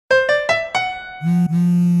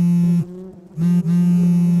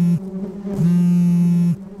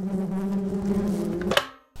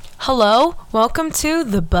Hello, welcome to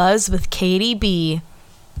The Buzz with Katie B.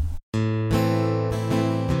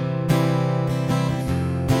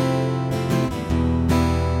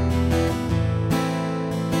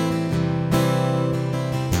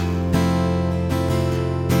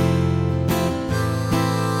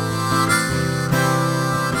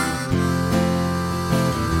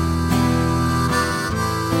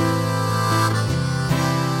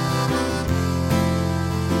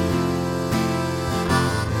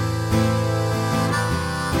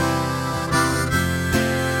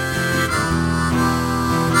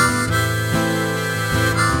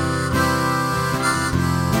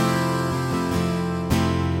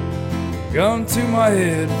 Gun to my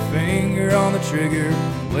head, finger on the trigger,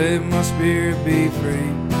 let my spirit be free.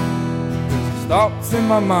 'Cause the thoughts in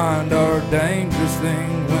my mind are a dangerous thing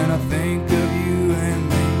when I think of you and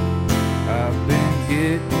me. I've been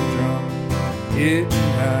getting drunk, getting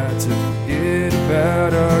high to forget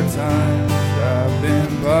about our times. I've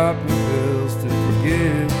been popping pills to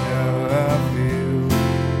forget how I feel.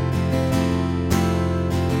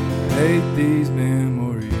 I hate these memories.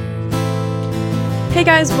 Hey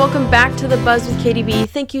guys, welcome back to The Buzz with Katie B.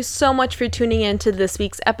 Thank you so much for tuning in to this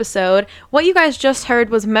week's episode. What you guys just heard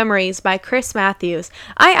was Memories by Chris Matthews.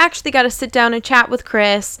 I actually got to sit down and chat with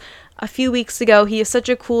Chris a few weeks ago. He is such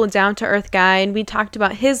a cool, down-to-earth guy, and we talked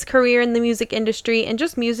about his career in the music industry and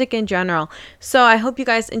just music in general. So I hope you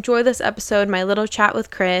guys enjoy this episode, my little chat with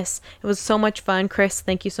Chris. It was so much fun. Chris,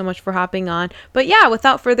 thank you so much for hopping on. But yeah,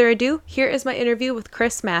 without further ado, here is my interview with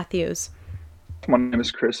Chris Matthews. My name is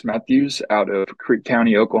Chris Matthews out of Creek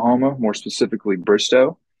County, Oklahoma, more specifically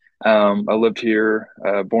Bristow. I lived here,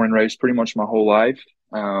 born and raised pretty much my whole life.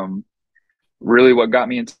 Really what got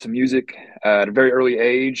me into music at a very early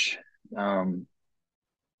age,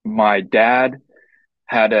 my dad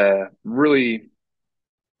had a really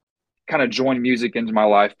kind of joined music into my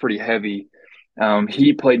life pretty heavy.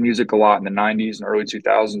 He played music a lot in the 90s and early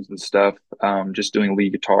 2000s and stuff, just doing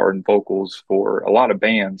lead guitar and vocals for a lot of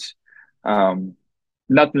bands.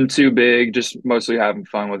 Nothing too big, just mostly having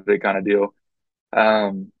fun with it kind of deal.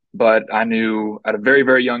 But I knew at a very,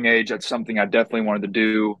 very young age, that's something I definitely wanted to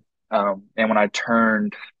do. And when I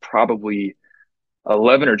turned probably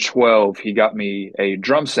 11 or 12, he got me a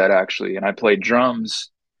drum set actually. And I played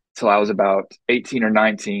drums till I was about 18 or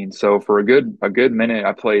 19. So for a good minute,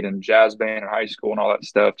 I played in jazz band in high school and all that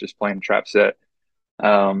stuff, just playing trap set.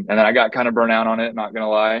 And then I got kind of burnt out on it, not gonna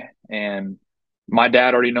lie. And my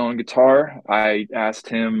dad already knowing guitar, I asked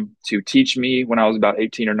him to teach me when I was about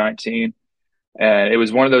 18 or 19. And it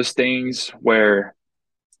was one of those things where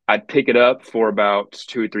I'd pick it up for about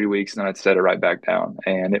 2 or 3 weeks and then I'd set it right back down.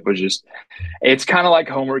 And it was just, it's kind of like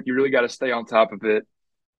homework. You really got to stay on top of it.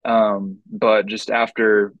 But just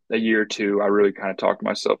after a year or two, I really kind of talked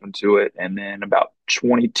myself into it. And then about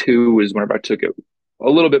 22 is whenever I took it a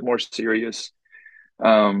little bit more serious.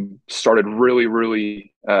 Started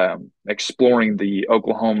really exploring the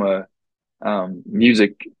Oklahoma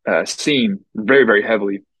music scene very, very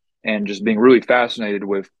heavily, and just being really fascinated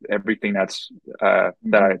with everything that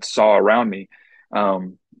I saw around me,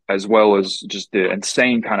 as well as just the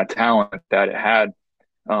insane kind of talent that it had.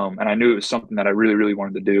 And I knew it was something that I really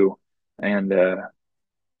wanted to do. And a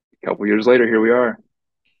couple years later, here we are.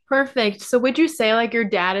 Perfect. So would you say like your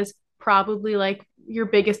dad is probably like your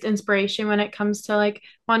biggest inspiration when it comes to like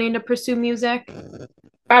wanting to pursue music?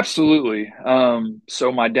 Absolutely.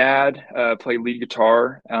 So my dad played lead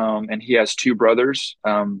guitar, and he has two brothers.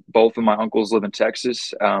 Both of my uncles live in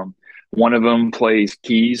Texas. One of them plays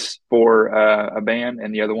keys for a band,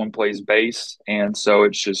 and the other one plays bass. And so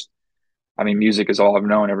it's just, I mean, music is all I've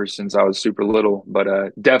known ever since I was super little.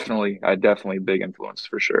 But definitely big influence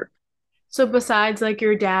for sure. So besides like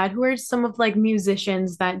your dad, who are some of like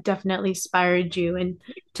musicians that definitely inspired you and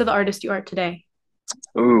to the artist you are today?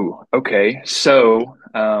 Ooh, okay. So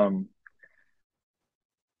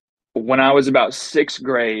when I was about sixth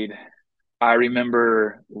grade, I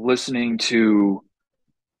remember listening to,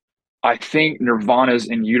 I think, Nirvana's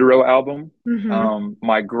In Utero album. Mm-hmm.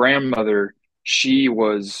 My grandmother, she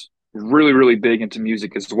was really big into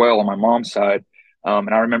music as well on my mom's side.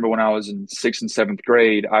 And I remember when I was in sixth and seventh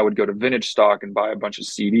grade, I would go to Vintage Stock and buy a bunch of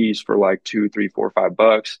CDs for like 2, 3, 4,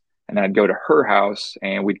 $5. And then I'd go to her house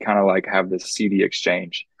and we'd kind of like have this CD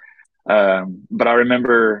exchange. But I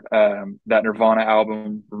remember that Nirvana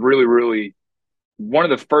album really one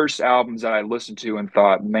of the first albums that I listened to and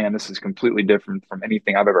thought, man, this is completely different from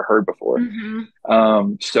anything I've ever heard before.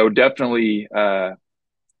 So definitely,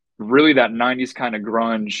 really that 90s kind of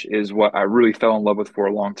grunge is what I really fell in love with for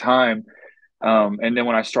a long time. And then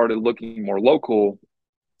when I started looking more local,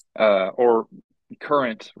 or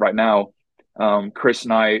current right now, Chris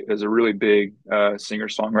Knight is a really big singer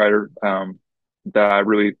songwriter that I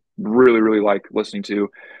really, really, really like listening to.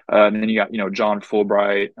 And then you got, John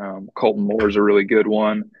Fulbright, Colton Moore is a really good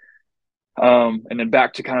one. And then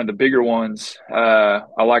back to kind of the bigger ones,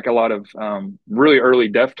 I like a lot of really early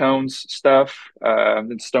Deftones stuff.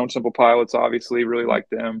 And Stone Temple Pilots, obviously, really like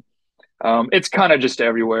them. It's kind of just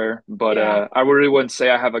everywhere, but Yeah. I really wouldn't say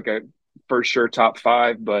I have like a for sure top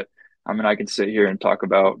five. But I mean, I can sit here and talk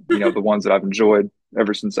about the ones that I've enjoyed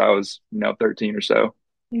ever since I was 13 or so.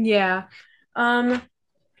 Yeah. Um,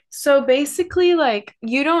 so basically, like,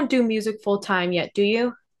 you don't do music full time yet, do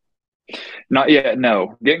you? Not yet,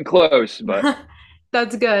 no, getting close, but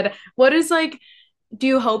That's good. What is like, do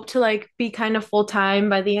you hope to like be kind of full time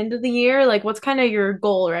by the end of the year? Like, what's kind of your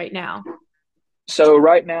goal right now? so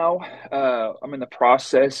right now, I'm in the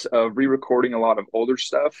process of re-recording a lot of older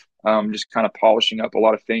stuff, just kind of polishing up a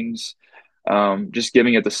lot of things, just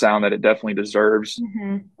giving it the sound that it definitely deserves.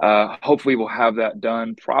 Hmm. Hopefully, we'll have that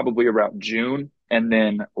done probably around June, and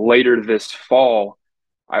then later this fall,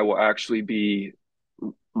 I will actually be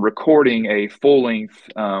recording a full length,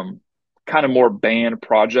 kind of more band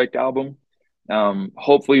project album.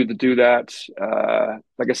 Hopefully to do that,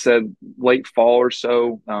 like I said, late fall or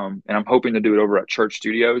so. And I'm hoping to do it over at Church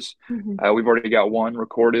Studios. Hmm. We've already got one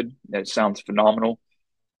recorded. It sounds phenomenal.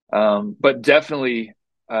 But definitely,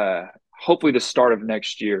 hopefully the start of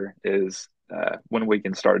next year is when we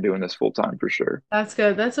can start doing this full time for sure. That's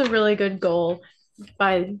good. That's a really good goal.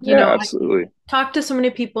 By, Yeah, I absolutely. talk to so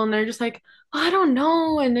many people and they're just like, "Oh, I don't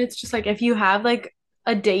know." And it's just like if you have like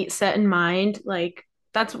a date set in mind, like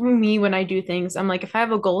that's me when I do things. I'm like, if I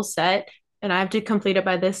have a goal set and I have to complete it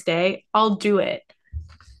by this day, I'll do it.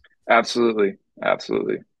 Absolutely.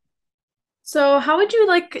 Absolutely. So, how would you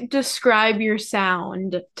like describe your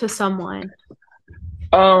sound to someone?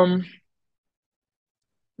 Um,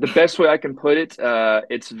 the best way I can put it,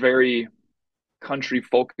 it's very country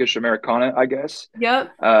folkish Americana, I guess.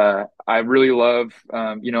 Yep. I really love,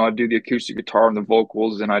 I do the acoustic guitar and the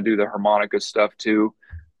vocals, and I do the harmonica stuff too.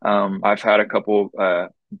 I've had a couple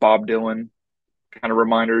Bob Dylan kind of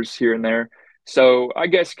reminders here and there. So I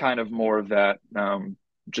guess kind of more of that,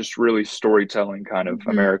 just really storytelling kind of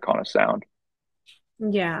Mhm. Americana sound.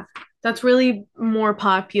 Yeah, that's really more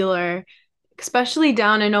popular, especially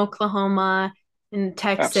down in Oklahoma and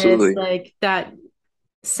Texas, Absolutely. like that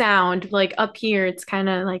sound. Like up here, it's kind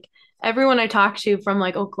of like everyone I talk to from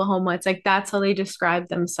like Oklahoma, it's like that's how they describe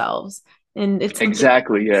themselves. And it's something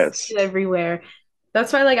Exactly. you Yes. see everywhere.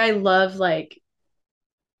 That's why like I love like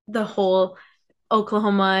the whole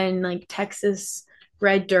Oklahoma and like Texas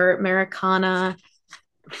red dirt, Americana.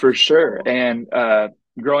 For sure. And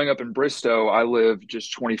growing up in Bristow, I live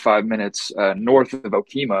just 25 minutes north of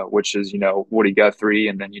Okemah, which is, Woody Guthrie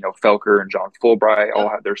and then, Felker and John Fulbright all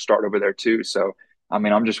Yep. had their start over there too. So, I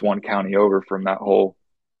mean, I'm just one county over from that whole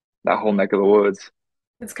neck of the woods.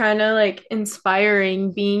 It's kind of like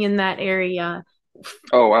inspiring being in that area,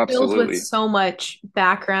 Oh, filled with absolutely. so much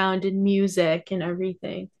background and music and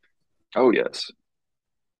everything. Oh, yes.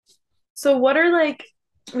 So, what are like,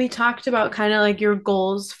 we talked about kind of like your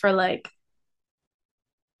goals for like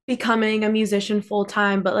becoming a musician full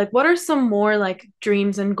time, but like, what are some more like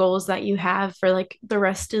dreams and goals that you have for like the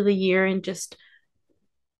rest of the year and just,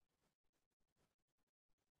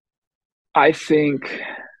 I think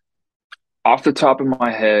off the top of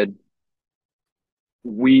my head,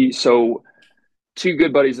 so two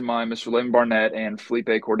good buddies of mine, Mr. Lynn Barnett and Felipe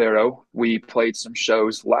Cordero. We played some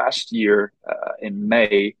shows last year in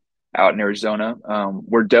May out in Arizona.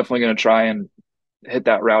 We're definitely going to try and hit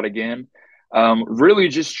that route again. Really,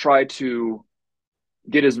 just try to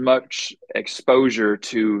get as much exposure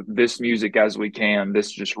to this music as we can,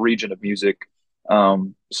 this just region of music.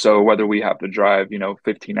 So whether we have to drive,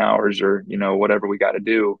 15 hours or, whatever we got to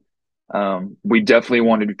do, we definitely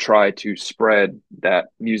wanted to try to spread that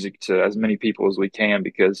music to as many people as we can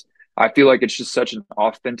because I feel like it's just such an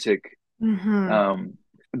authentic, hmm. um,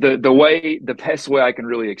 the best way I can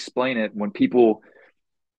really explain it when people,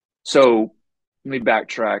 so let me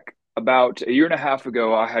backtrack. About a year and a half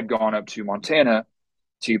ago, I had gone up to Montana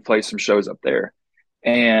to play some shows up there.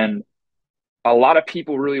 And a lot of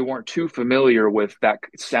people really weren't too familiar with that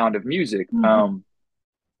sound of music,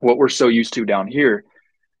 what we're so used to down here.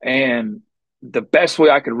 And the best way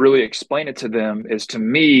I could really explain it to them is to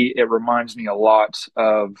me, it reminds me a lot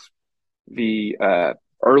of the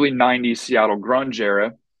early 90s Seattle grunge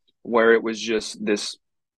era, where it was just this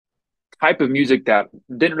type of music that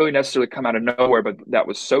didn't really necessarily come out of nowhere, but that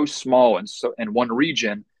was so small and so in one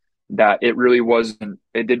region that it really wasn't,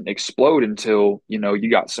 it didn't explode until, you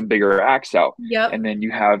got some bigger acts out. Yep. And then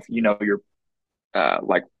you have, your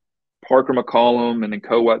like Parker McCollum and then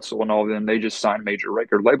Koe Wetzel and all of them, they just signed major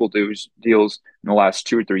record label deals in the last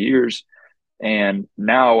 2 or 3 years. And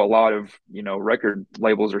now a lot of, record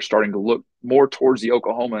labels are starting to look more towards the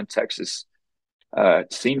Oklahoma and Texas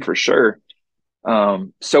scene for sure.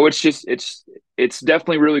 So it's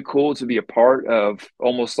definitely really cool to be a part of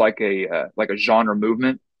almost like a genre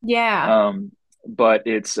movement. Yeah. But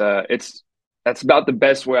it's that's about the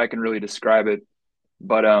best way I can really describe it.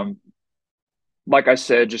 But like I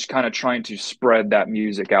said, just kind of trying to spread that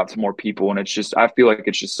music out to more people. And I feel like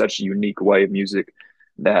it's just such a unique way of music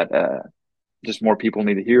that just more people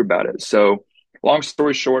need to hear about it. So, long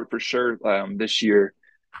story short, for sure, this year,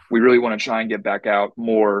 we really want to try and get back out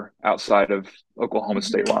more outside of Oklahoma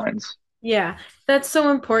state Mhm. lines. Yeah. That's so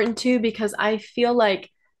important too because I feel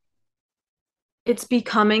like it's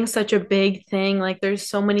becoming such a big thing. Like there's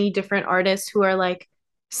so many different artists who are like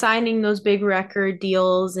signing those big record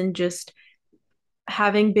deals and just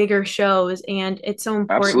having bigger shows, and it's so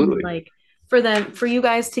important Absolutely. like for you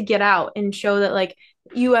guys to get out and show that like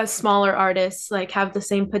you as smaller artists like have the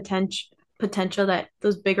same potential that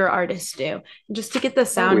those bigger artists do. And just to get the Oh,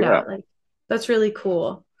 sound yeah. out, like that's really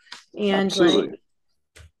cool. And like Absolutely.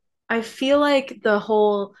 I feel like the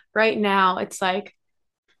whole right now it's like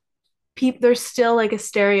people there's still like a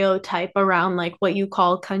stereotype around like what you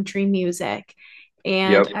call country music.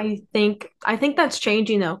 And Yep. I think that's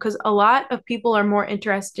changing though, because a lot of people are more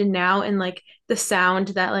interested now in like the sound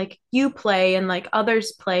that like you play and like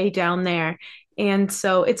others play down there. And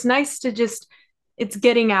so it's nice to just it's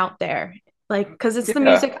getting out there. Like, because it's the Yeah.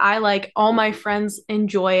 music I like, all my friends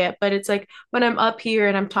enjoy it. But it's like when I'm up here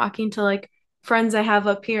and I'm talking to like friends I have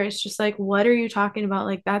up here, it's just like, what are you talking about?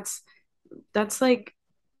 Like that's like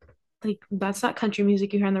that's not country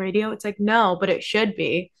music you hear on the radio. It's like, no, but it should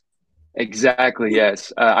be. Exactly.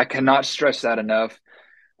 Yes. I cannot stress that enough.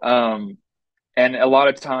 Um, and a lot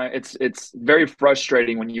of time, it's very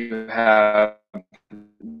frustrating when you have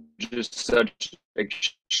just such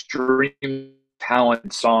extreme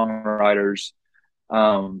talented songwriters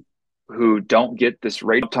um, who don't get this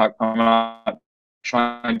radio talk. I'm not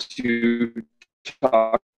trying to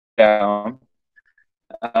talk down,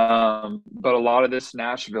 but a lot of this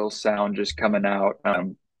Nashville sound just coming out.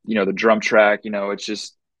 The drum track. It's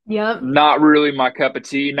just Yep. not really my cup of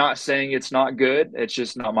tea. Not saying it's not good. It's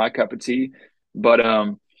just not my cup of tea. But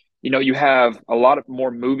you have a lot of more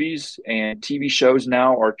movies and TV shows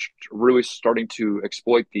now are really starting to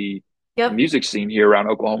exploit the Yep. music scene here around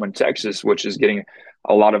Oklahoma and Texas, which is getting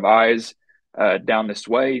a lot of eyes down this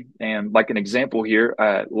way. And like an example here,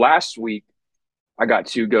 last week I got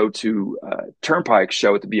to go to Turnpike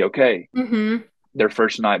show at the BOK, Mm-hmm. their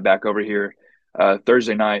first night back over here,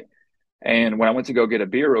 Thursday night. And when I went to go get a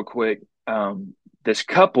beer real quick, this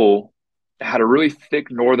couple had a really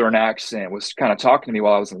thick northern accent, was kind of talking to me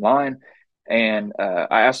while I was in line. And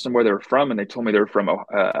I asked them where they were from, and they told me they were from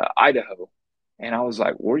Idaho. And I was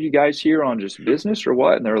like, were you guys here on just business or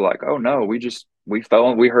what? And they were like, oh, no,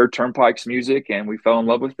 we heard Turnpike's music and we fell in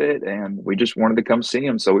love with it. And we just wanted to come see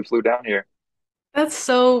him. So we flew down here. That's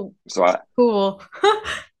so So cool.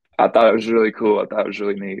 I thought it was really cool. I thought it was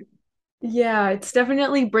really neat. Yeah, it's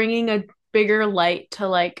definitely bringing a bigger light to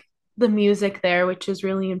like the music there, which is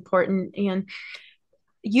really important. And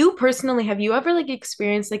you personally, have you ever like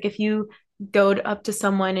experienced like if you up to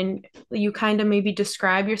someone and you kind of maybe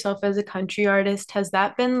describe yourself as a country artist, has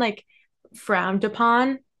that been like frowned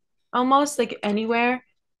upon almost like anywhere?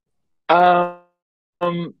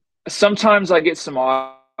 Um, Sometimes I get some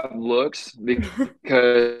odd looks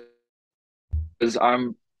because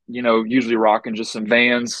I'm, usually rocking just some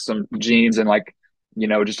Vans, some jeans, and like,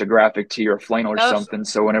 just a graphic tee or flannel or Yep. something.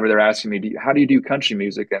 So whenever they're asking me, how do you do country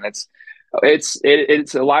music? And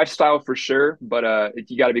it's a lifestyle for sure, but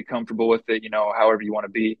you got to be comfortable with it, however you want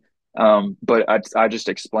to be. But I just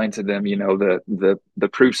explain to them, the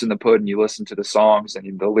proofs in the pudding. You listen to the songs,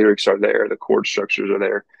 and the lyrics are there, the chord structures are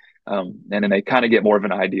there. And then they kind of get more of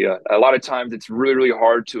an idea. A lot of times it's really, really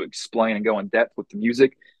hard to explain and go in depth with the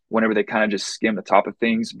music whenever they kind of just skim the top of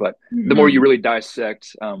things. But the more you Hmm. really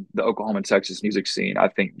dissect the Oklahoma and Texas music scene, I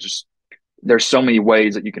think just there's so many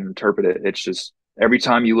ways that you can interpret it. It's just every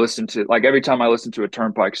time I listen to a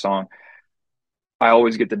Turnpike song, I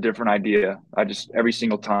always get the different idea. Every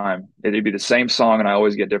single time it'd be the same song, and I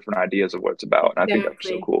always get different ideas of what it's about. And I think that's so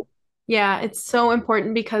Exactly. cool. Yeah, it's so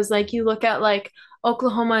important because like you look at like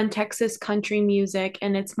Oklahoma and Texas country music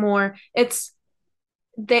and it's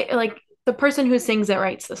they like the person who sings it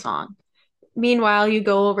writes the song. Meanwhile, you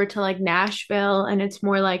go over to like Nashville and it's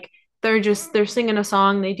more like they're singing a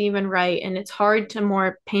song they didn't even write, and it's hard to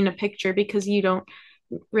more paint a picture because you don't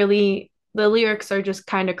really, the lyrics are just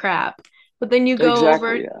kind of crap. But then you go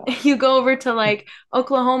over Exactly. Yeah. you go over to like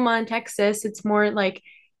Oklahoma and Texas, it's more like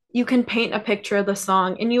you can paint a picture of the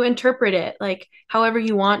song and you interpret it like however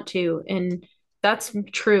you want to. And that's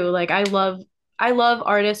true. Like I love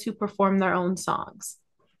artists who perform their own songs.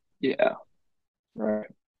 Yeah. Right.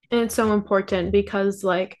 And it's so important because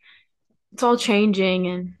like it's all changing.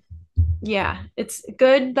 And yeah, it's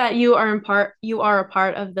good that you are a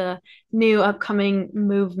part of the new upcoming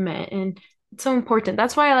movement, and it's so important.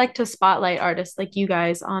 That's why I like to spotlight artists like you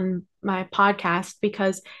guys on my podcast,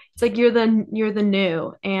 because it's like you're the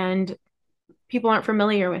new and people aren't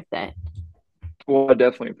familiar with it. Well, I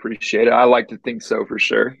definitely appreciate it. I like to think so for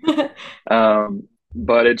sure.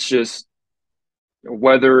 But it's just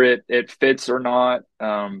whether it fits or not.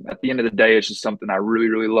 At the end of the day, it's just something I really,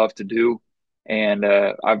 really love to do, and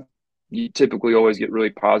I've you typically always get really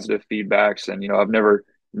positive feedbacks, and I've never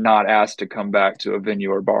not asked to come back to a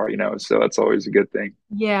venue or bar, so that's always a good thing.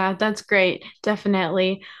 Yeah, that's great.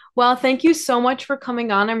 Definitely. Well, thank you so much for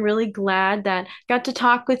coming on. I'm really glad that I got to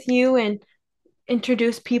talk with you and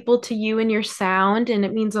introduce people to you and your sound, and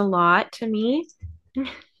it means a lot to me.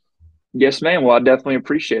 Yes, ma'am. Well, I definitely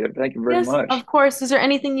appreciate it. Thank you very Yes, much. of course. Is there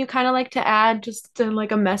anything you kind of like to add, just to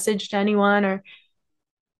like a message to anyone or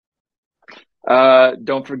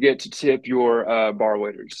Don't forget to tip your bar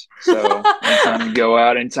waiters. So anytime you go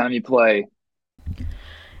out, anytime you play.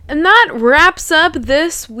 And that wraps up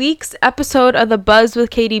this week's episode of The Buzz with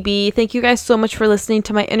KDB. Thank you guys so much for listening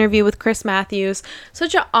to my interview with Chris Matthews.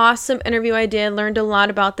 Such an awesome interview I did. Learned a lot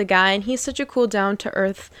about the guy, and he's such a cool,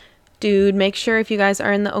 down-to-earth dude. Make sure if you guys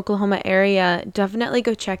are in the Oklahoma area, definitely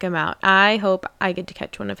go check him out. I hope I get to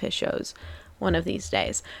catch one of his shows one of these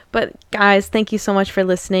days. But guys, thank you so much for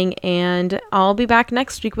listening, and I'll be back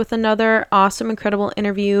next week with another awesome, incredible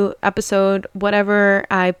interview episode, whatever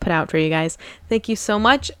I put out for you guys. Thank you so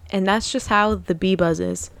much, and that's just how the bee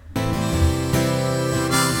buzzes.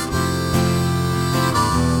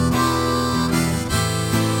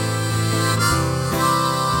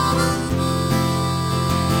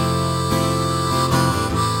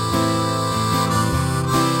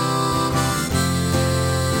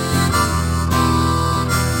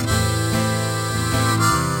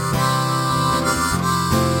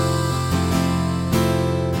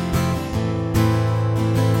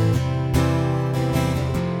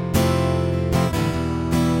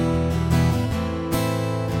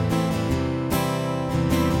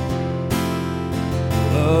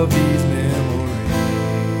 Love these